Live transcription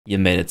You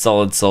made it.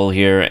 SolidSol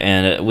here,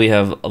 and we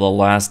have the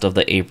last of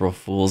the April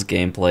Fool's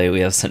gameplay.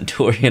 We have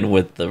Centurion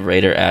with the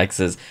Raider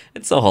axes.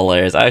 It's so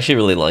hilarious. I actually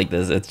really like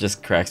this. It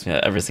just cracks me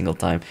up every single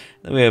time.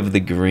 Then we have the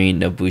green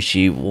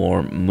Nobushi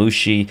War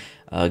Mushi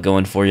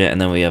going for you,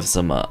 and then we have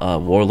some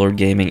Warlord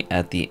Gaming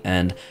at the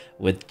end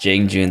with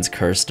Jang Jun's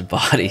cursed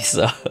body.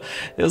 So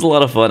it was a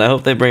lot of fun. I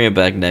hope they bring it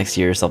back next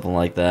year or something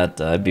like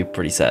that. I'd be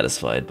pretty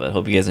satisfied, but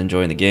hope you guys are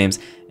enjoying the games,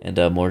 and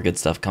more good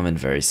stuff coming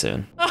very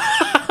soon.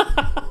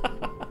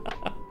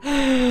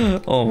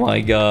 Oh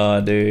my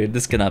god, dude.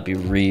 This cannot be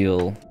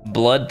real.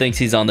 Blood thinks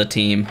he's on the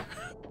team.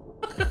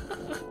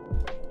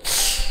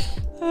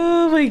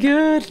 Oh my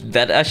god.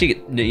 That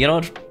actually, you know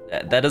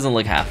what? That doesn't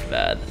look half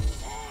bad.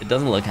 It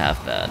doesn't look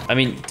half bad. I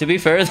mean, to be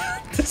fair,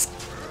 this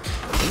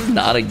is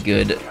not a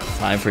good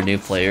time for new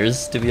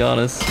players, to be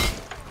honest.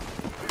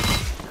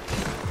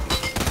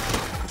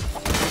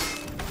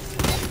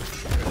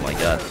 Oh my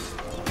god.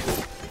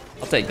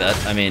 I'll take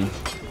that. I mean...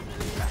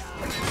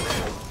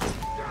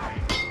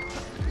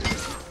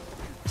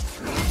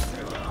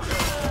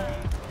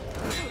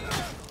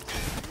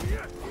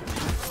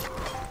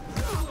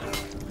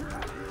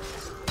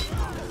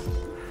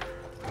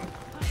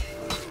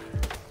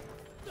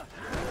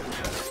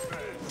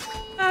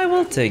 I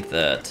will take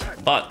that.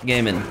 Bot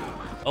gaming.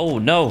 Oh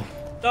no.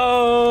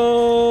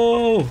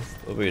 No!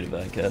 Over here to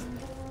back cat.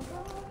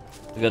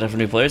 We got it for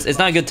new players. It's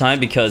not a good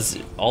time because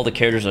all the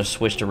characters are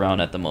switched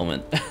around at the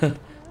moment.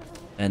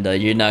 And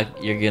you're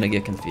gonna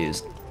get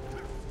confused.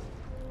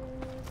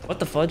 What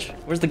the fudge?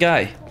 Where's the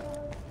guy?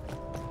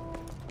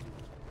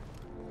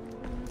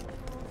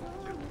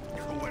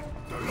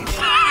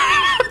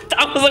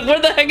 I was like, where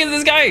the heck is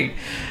this guy?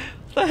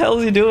 What the hell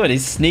is he doing?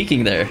 He's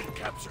sneaking there.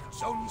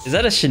 Is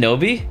that a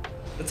shinobi?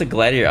 That's a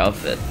gladiator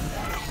outfit.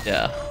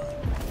 Yeah.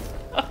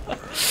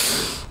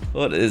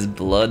 What is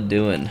Blood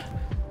doing?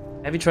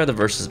 Have you tried the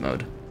versus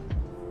mode?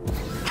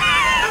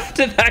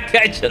 Did that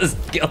guy just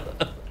kill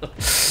him?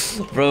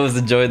 Bro was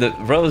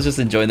just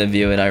enjoying the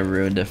view, and I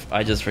ruined it.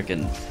 I just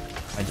ruined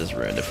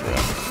it for him.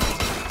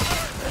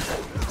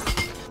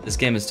 This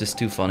game is just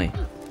too funny.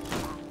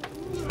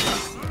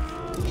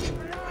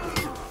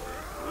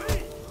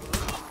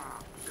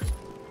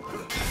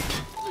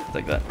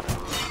 Like that.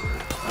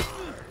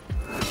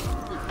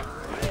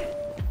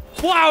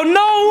 Wow,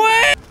 no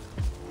way!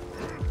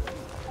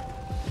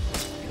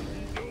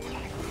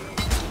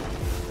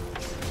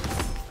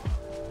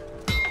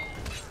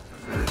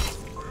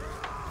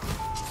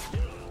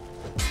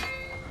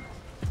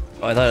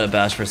 Oh, I thought it had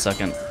bashed for a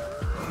second.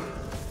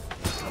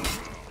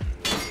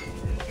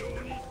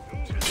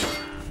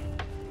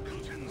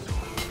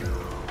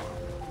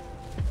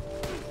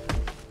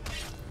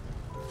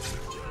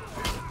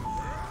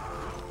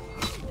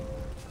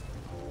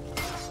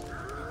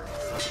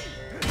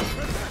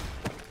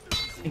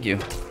 Thank you.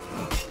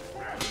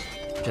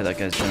 Okay, that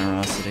guy's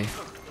generosity.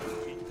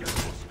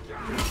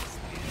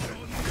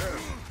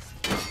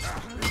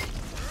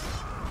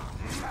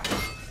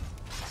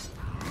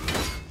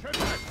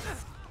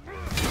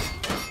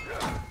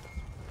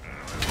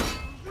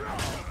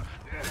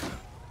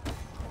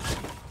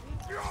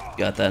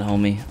 Got that,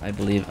 homie. I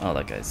believe. Oh,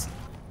 that guy's.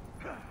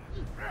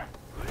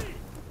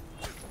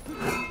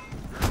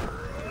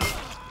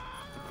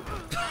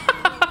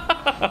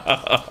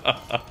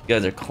 You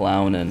guys are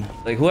clowning.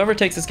 Like, whoever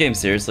takes this game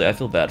seriously, I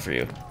feel bad for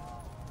you.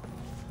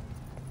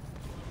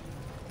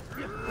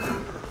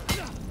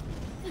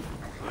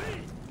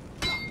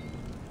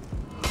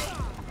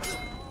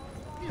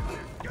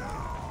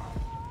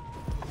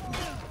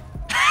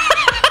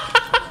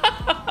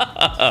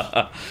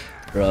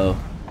 Bro.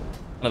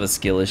 Kind of a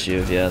skill issue,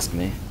 if you ask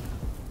me.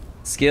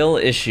 Skill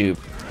issue.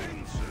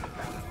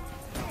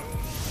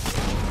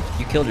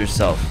 You killed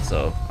yourself,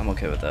 so I'm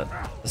okay with that.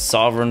 The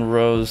Sovereign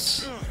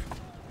Rose.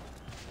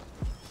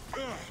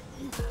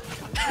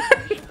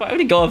 Why would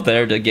he go up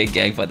there to get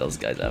ganked by those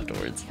guys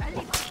afterwards?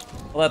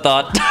 Well, I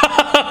thought.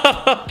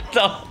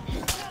 No.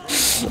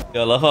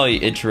 Yo, I love how you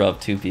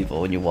interrupt two people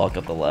when you walk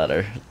up the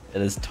ladder.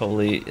 It is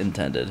totally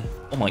intended.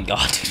 Oh my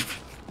god, dude.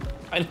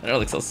 I know,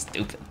 looks so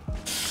stupid.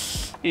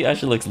 He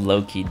actually looks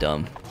low-key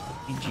dumb.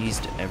 GG's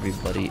to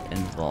everybody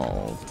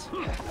involved.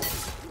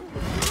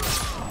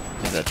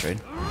 Use that trade.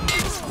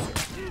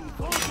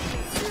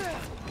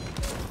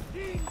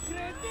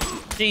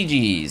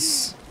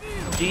 GG's.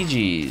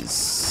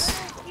 GG's.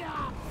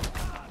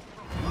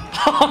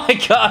 Oh my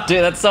god,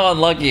 dude, that's so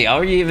unlucky. How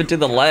are you even to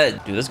the ledge?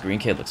 Dude, this green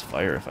kid looks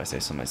fire if I say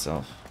so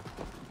myself.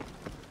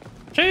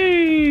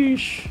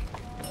 Sheesh.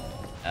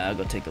 I'll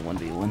go take the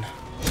 1v1.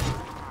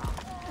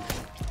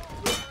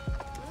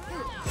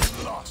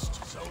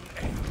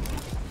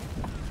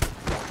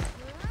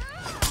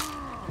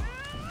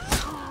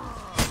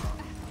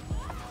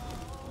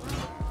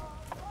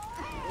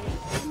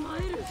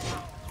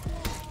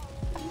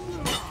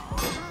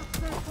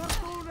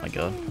 Oh my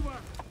god.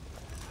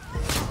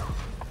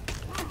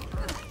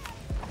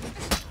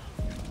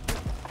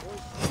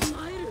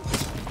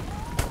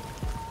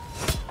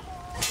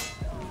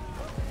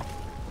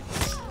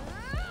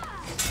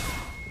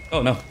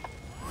 Oh no.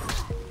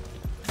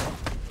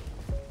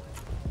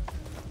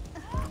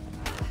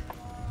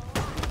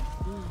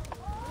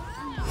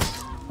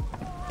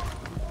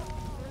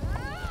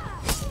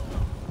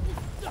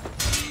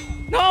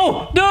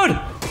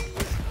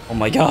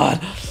 my god.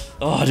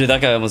 Oh, dude,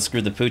 that guy almost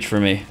screwed the pooch for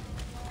me.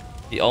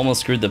 He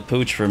almost screwed the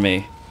pooch for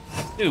me.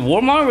 Dude,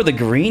 Warmog with a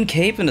green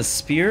cape and a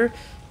spear?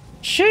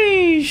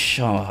 Sheesh.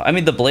 Oh, I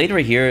mean, the blade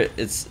right here,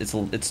 it's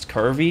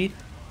curvy,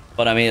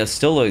 but I mean, it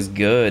still looks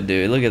good,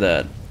 dude. Look at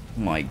that.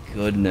 Oh my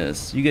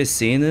goodness. You guys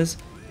seeing this?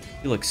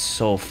 He looks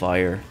so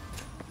fire.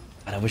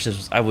 God, I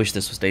wish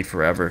this was stayed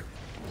forever.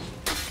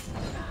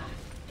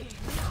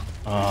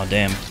 Oh,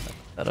 damn.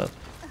 That up.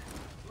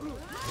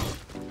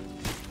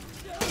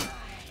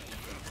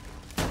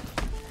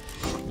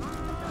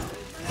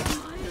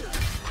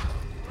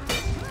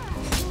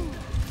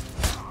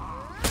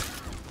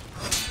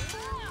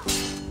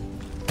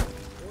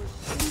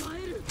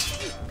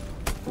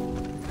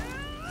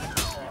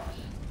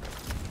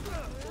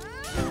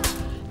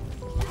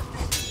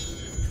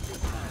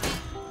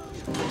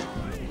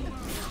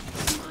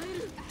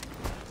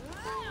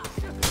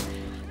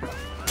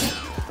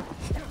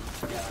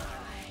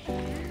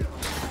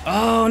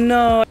 Oh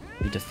no!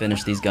 I need to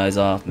finish these guys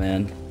off,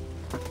 man.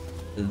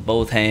 With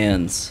both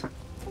hands.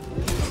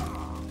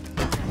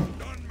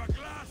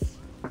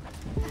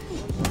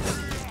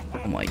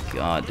 Oh my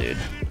god, dude.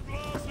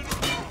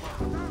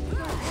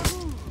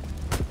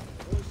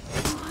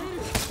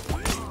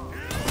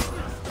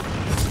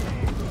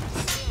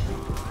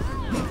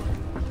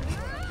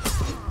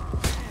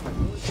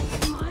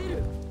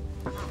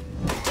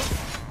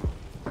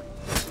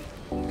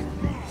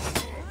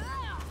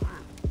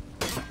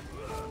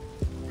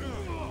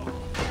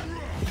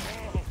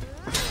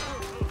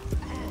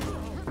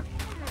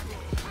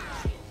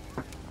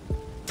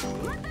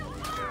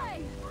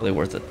 Really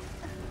worth it.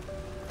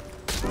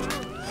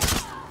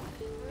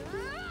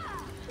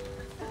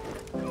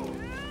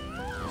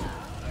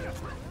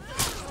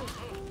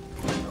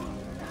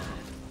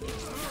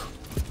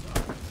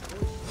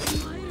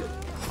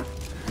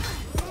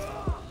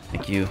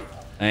 Thank you.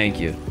 Thank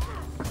you.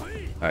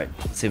 Alright,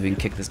 let's see if we can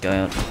kick this guy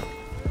out.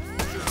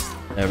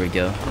 There we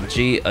go.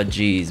 A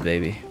G's,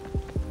 baby.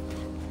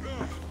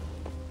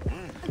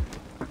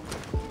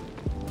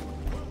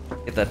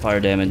 Get that fire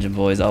damage, and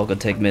boys, I'll go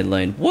take mid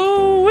lane.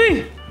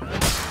 Woo-wee!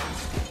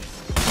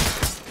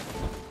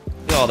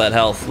 Look at all that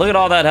health. Look at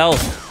all that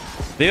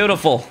health.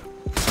 Beautiful.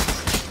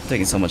 I'm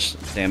taking so much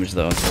damage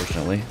though,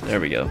 unfortunately. There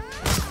we go.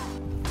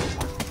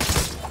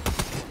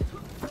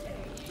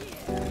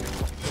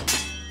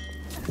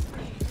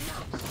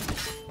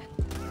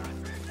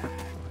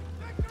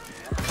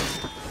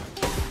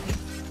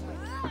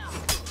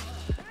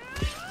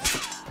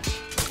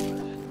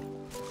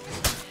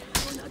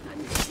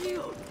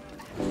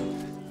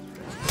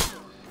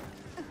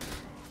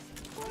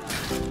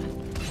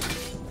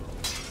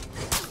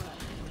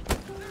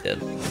 Dead.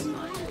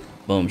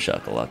 Boom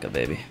shakalaka,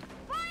 baby.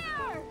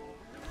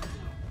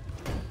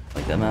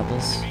 Like them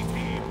apples?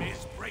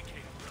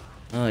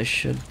 Oh, I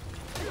should.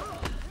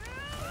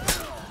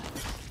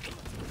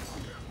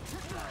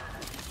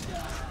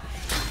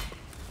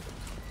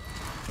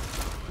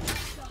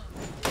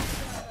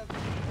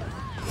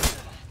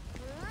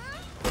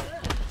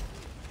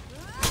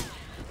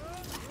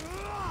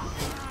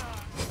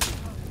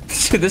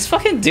 Dude, this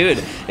fucking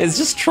dude is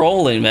just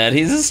trolling, man.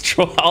 He's just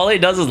all he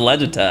does is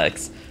ledge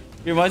attacks.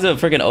 He reminds me of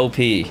freaking OP.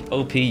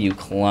 OP, you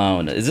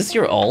clown. Is this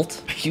your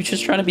ult? Are you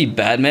just trying to be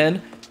Batman?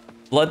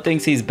 Blood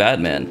thinks he's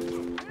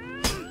Batman.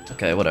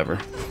 Okay, whatever.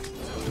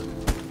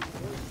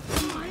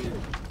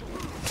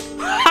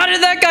 How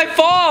did that guy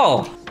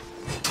fall?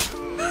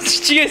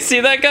 Did you guys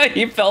see that guy?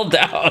 He fell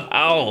down.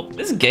 How?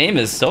 This game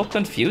is so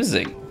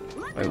confusing.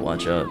 Alright,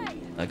 watch out.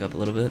 Back up a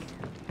little bit.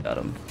 Got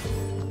him.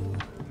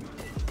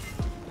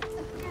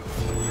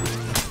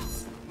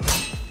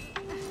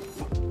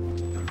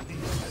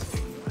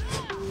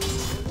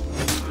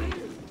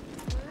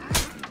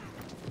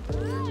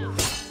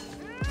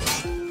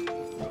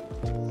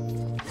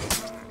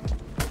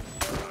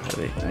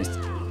 Nice.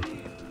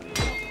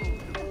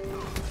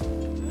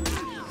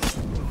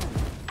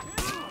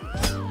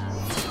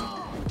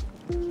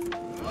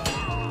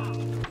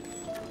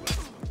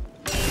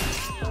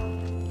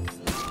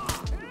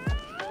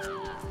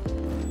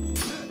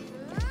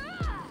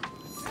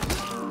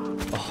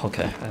 Oh,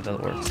 okay,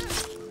 that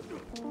works.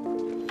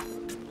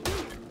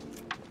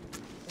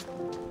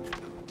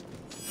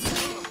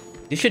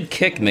 You should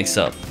kick mix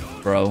up,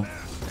 bro.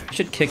 You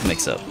should kick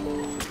mix up.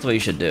 That's what you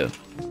should do.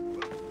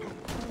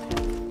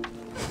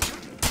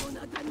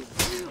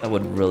 That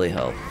would really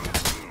help.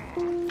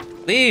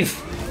 Leave!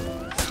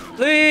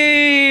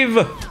 Leave!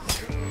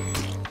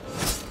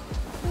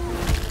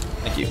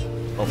 Thank you.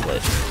 Well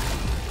played.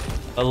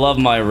 I love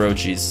my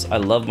Orochis. I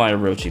love my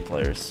Orochi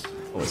players.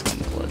 Always come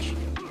clutch.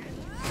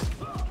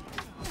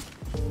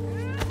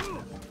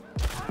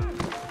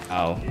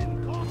 Ow.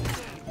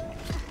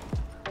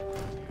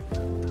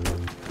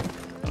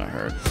 Gonna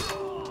hurt.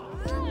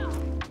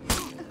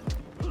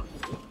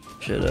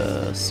 Should,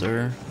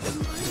 sir?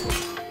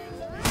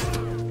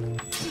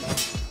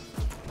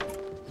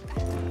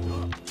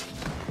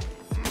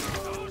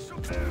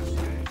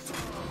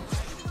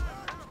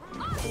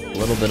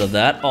 A little bit of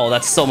that. Oh,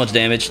 that's so much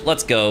damage.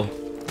 Let's go.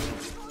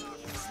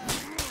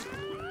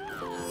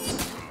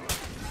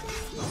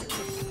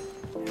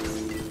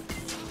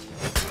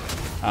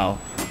 Ow.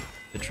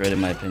 Betrayed in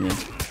my opinion.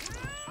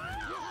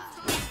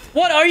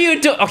 What are you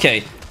doing?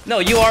 Okay. No,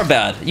 you are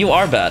bad. You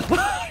are bad.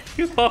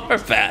 You are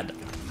bad.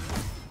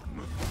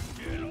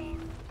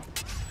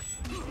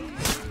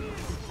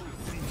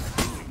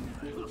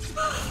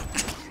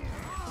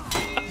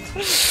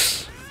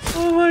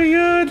 Oh my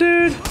god,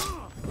 dude.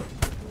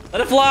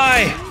 Let it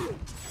fly.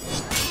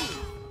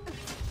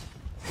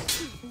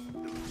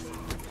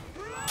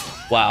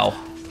 Wow.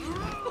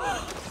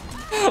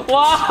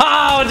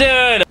 Wow,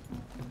 dude.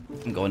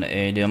 I'm going to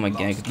A, dude. I'm a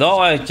gank.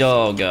 No,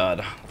 oh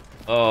god.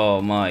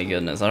 Oh my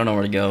goodness. I don't know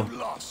where to go.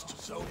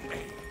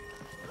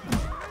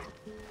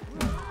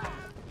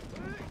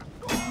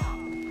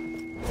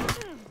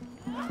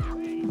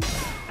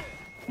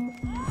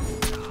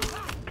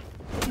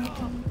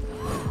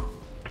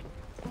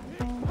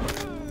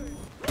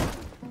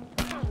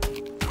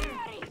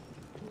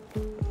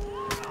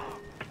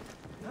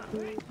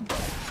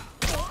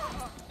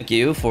 Thank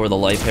you for the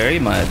life, Harry.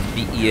 My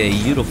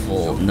BEA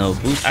beautiful no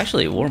boost.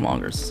 Actually,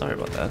 Warmongers. Sorry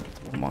about that.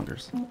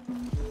 Warmongers.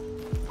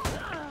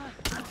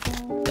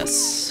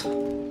 Yes.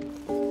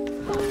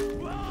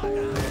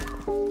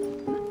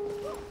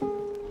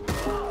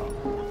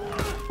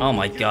 Oh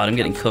my god, I'm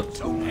getting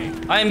cooked.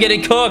 I am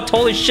getting cooked!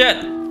 Holy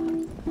shit!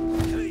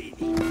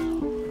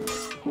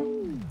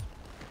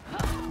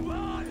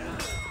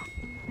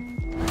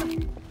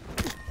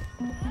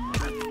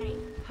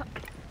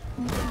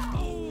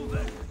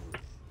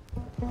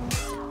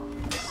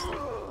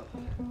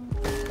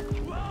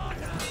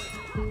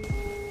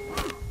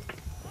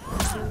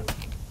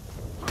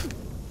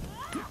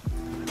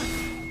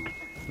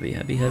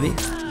 Heavy, heavy.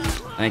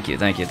 Thank you,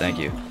 thank you, thank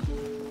you.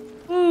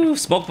 Ooh,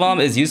 smoke bomb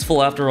is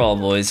useful after all,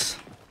 boys.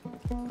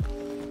 You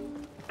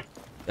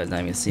guys not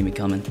even gonna see me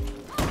coming.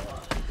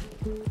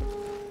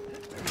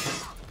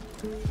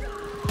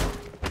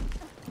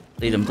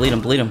 Bleed him, bleed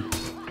him, bleed him.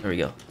 There we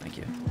go. Thank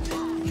you.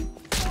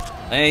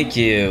 Thank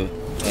you.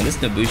 Oh, this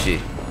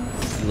Nobushi.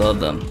 Love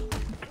them.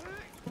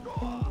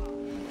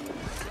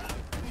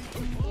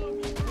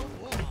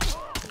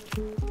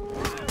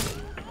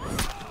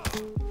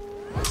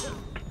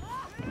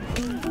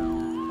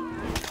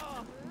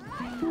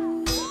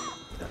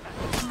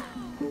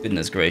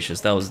 Goodness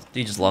gracious, that was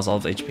he just lost all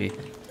of HP.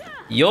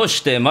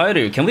 Yoshite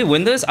Maru, can we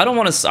win this? I don't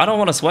want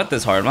to sweat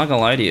this hard. I'm not gonna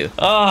lie to you.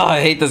 Oh,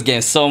 I hate this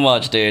game so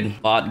much,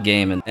 dude. Bot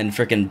game and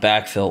freaking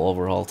backfill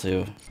overhaul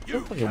too.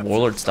 Fucking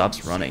Warlord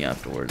stops running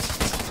afterwards.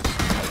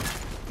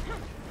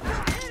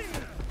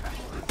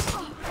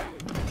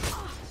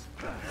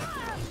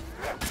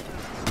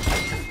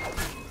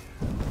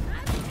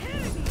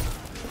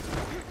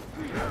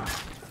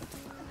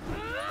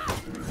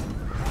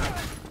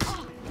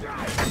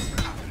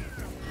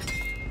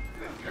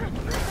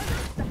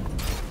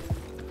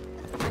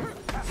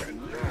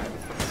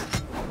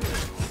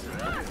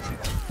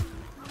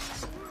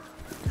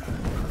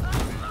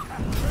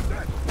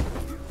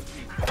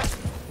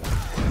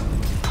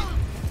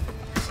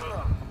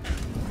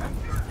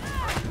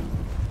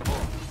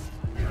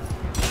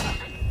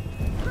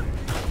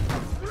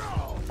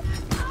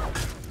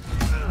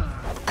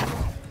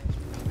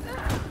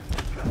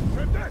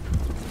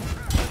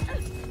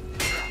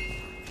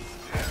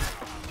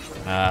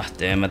 Ah,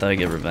 damn, I thought I'd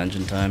get revenge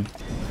in time.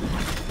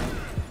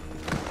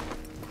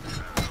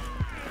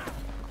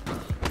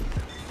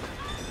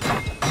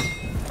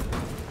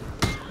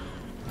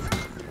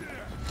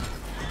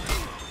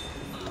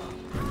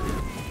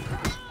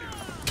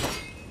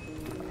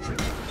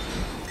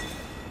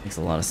 Makes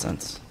a lot of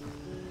sense.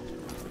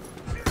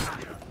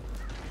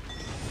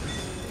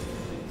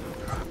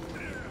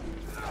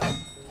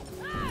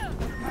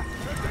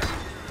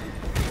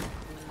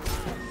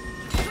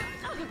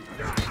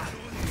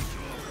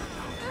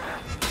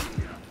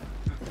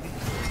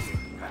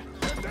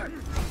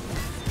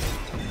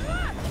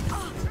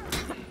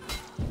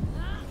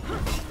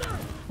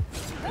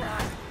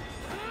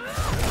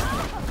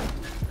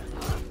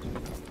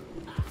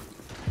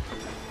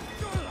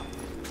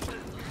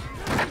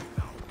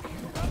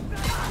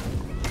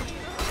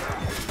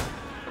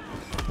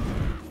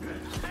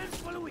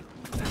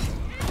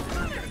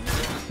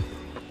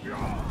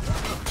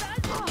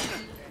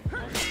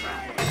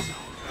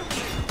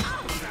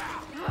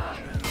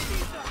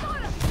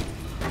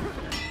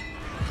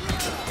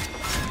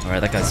 Alright,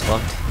 that guy's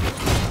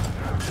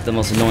fucked. Get the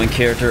most annoying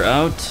character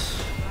out.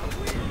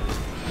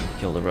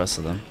 Kill the rest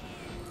of them.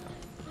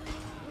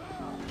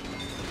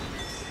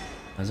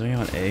 Is there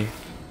anyone on A?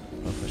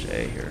 I'll push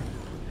A here.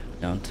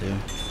 Down 2.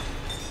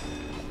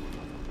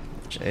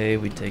 Push A,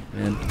 we take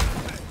mid.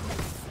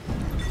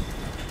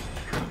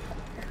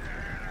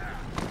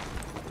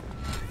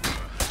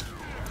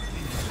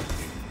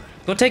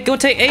 Go take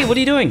A, what are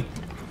you doing?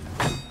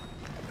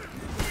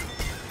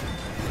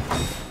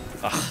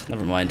 Ugh,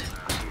 never mind.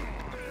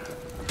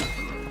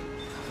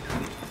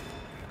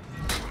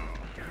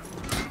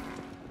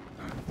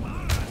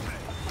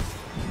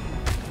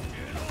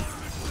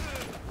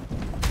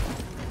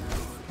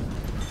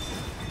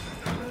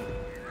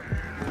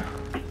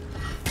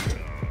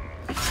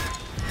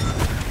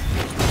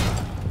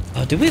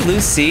 Did we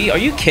lose C? Are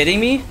you kidding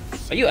me?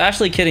 Are you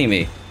actually kidding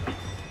me?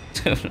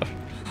 Oh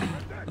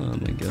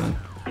my god.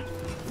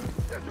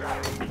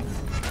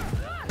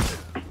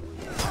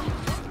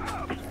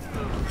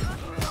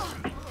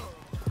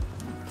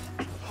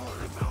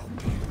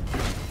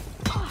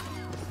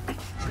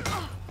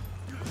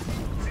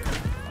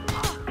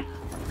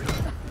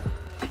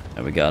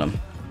 There, we got him.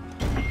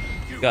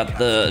 Got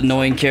the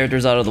annoying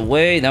characters out of the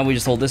way. Now we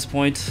just hold this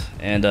point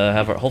and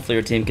have our. Hopefully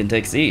our team can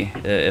take C.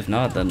 If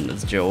not, then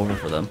it's Joe over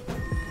for them.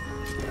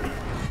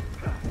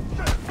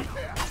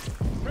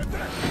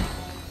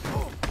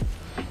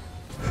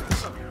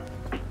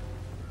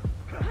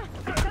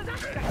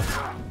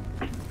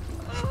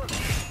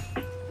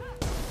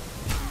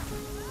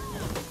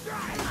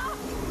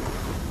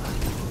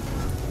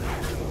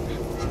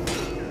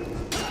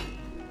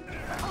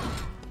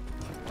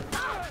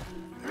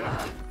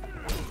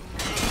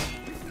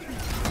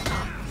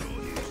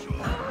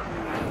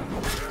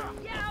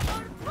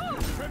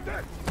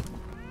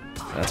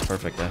 That's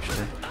perfect,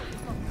 actually.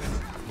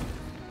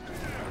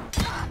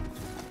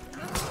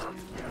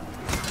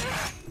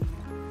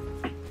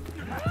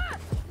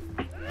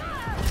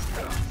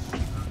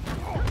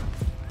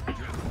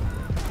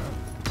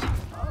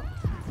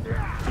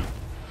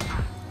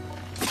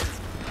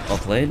 Well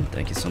played.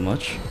 Thank you so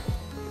much.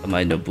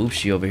 My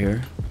Nobushi over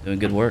here doing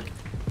good work,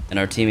 and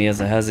our team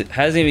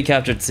hasn't even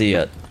captured C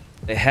yet.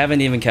 They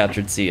haven't even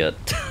captured C yet.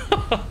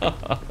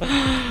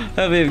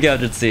 Haven't even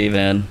captured C,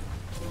 man.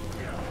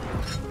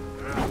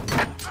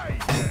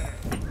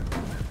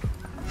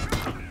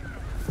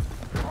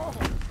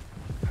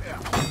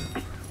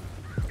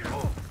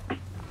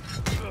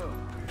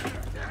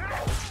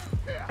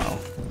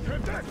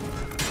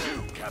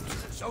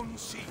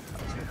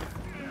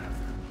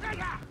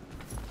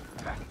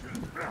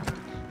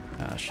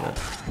 Ah, shit.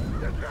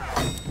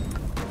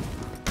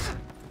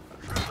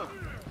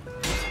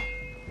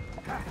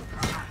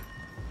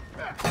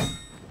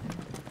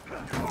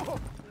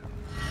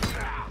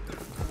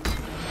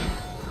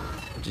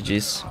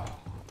 GG's.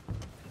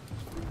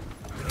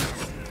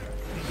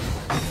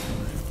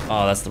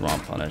 Oh, that's the wrong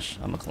punish.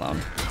 I'm a clown.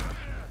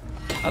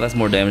 Oh, that's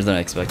more damage than I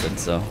expected,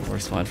 so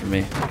works fine for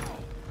me.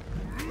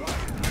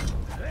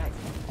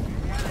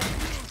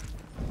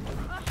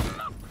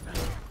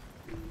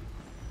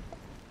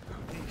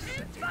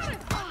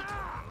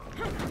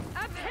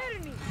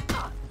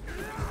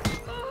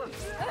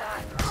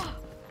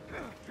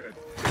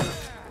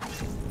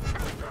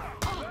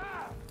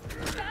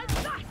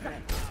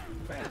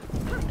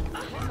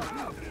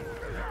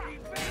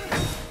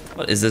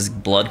 What is this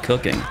blood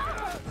cooking?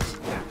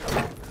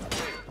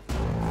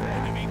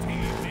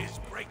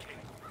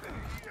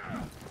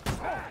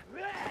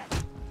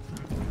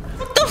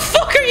 What the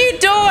fuck are you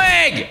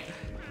doing?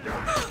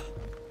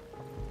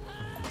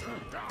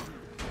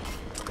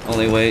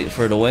 Only way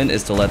for it to win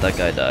is to let that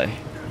guy die.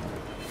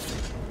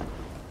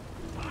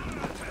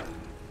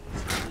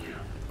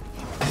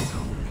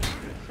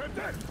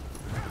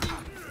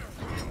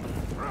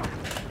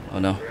 Oh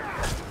no.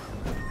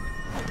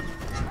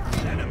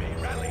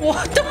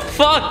 What the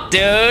fuck,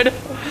 dude?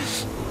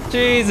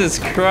 Jesus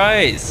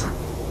Christ.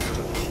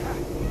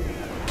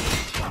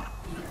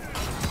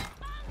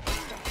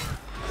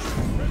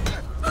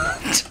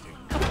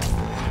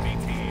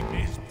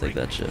 Take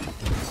that shit.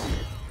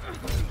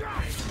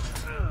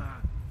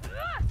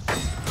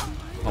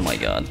 Oh my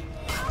god.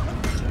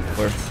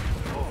 Worth.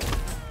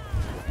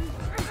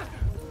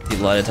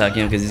 Keep light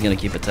attacking him because he's gonna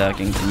keep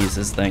attacking and use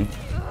this thing.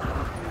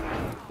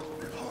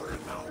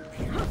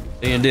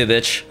 What are you gonna do,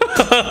 bitch?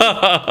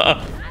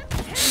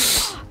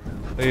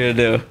 What are you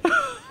gonna do?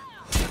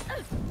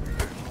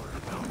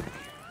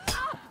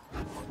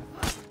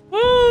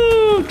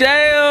 Woo!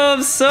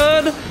 Damn,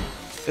 son! Look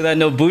at that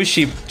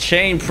Nobushi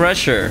chain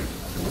pressure.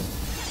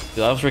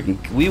 Dude, I was freaking.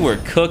 We were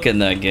cooking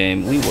that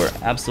game. We were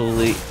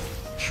absolutely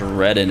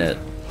shredding it.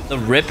 The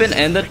ripping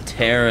and the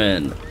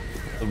tearing.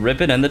 The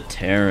ripping and the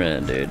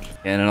tearing, dude.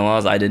 And in all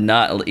honesty, I did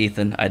not,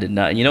 Ethan. I did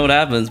not. You know what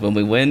happens when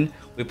we win?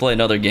 We play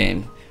another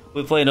game.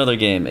 We play another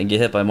game and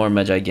get hit by more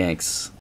Magi ganks.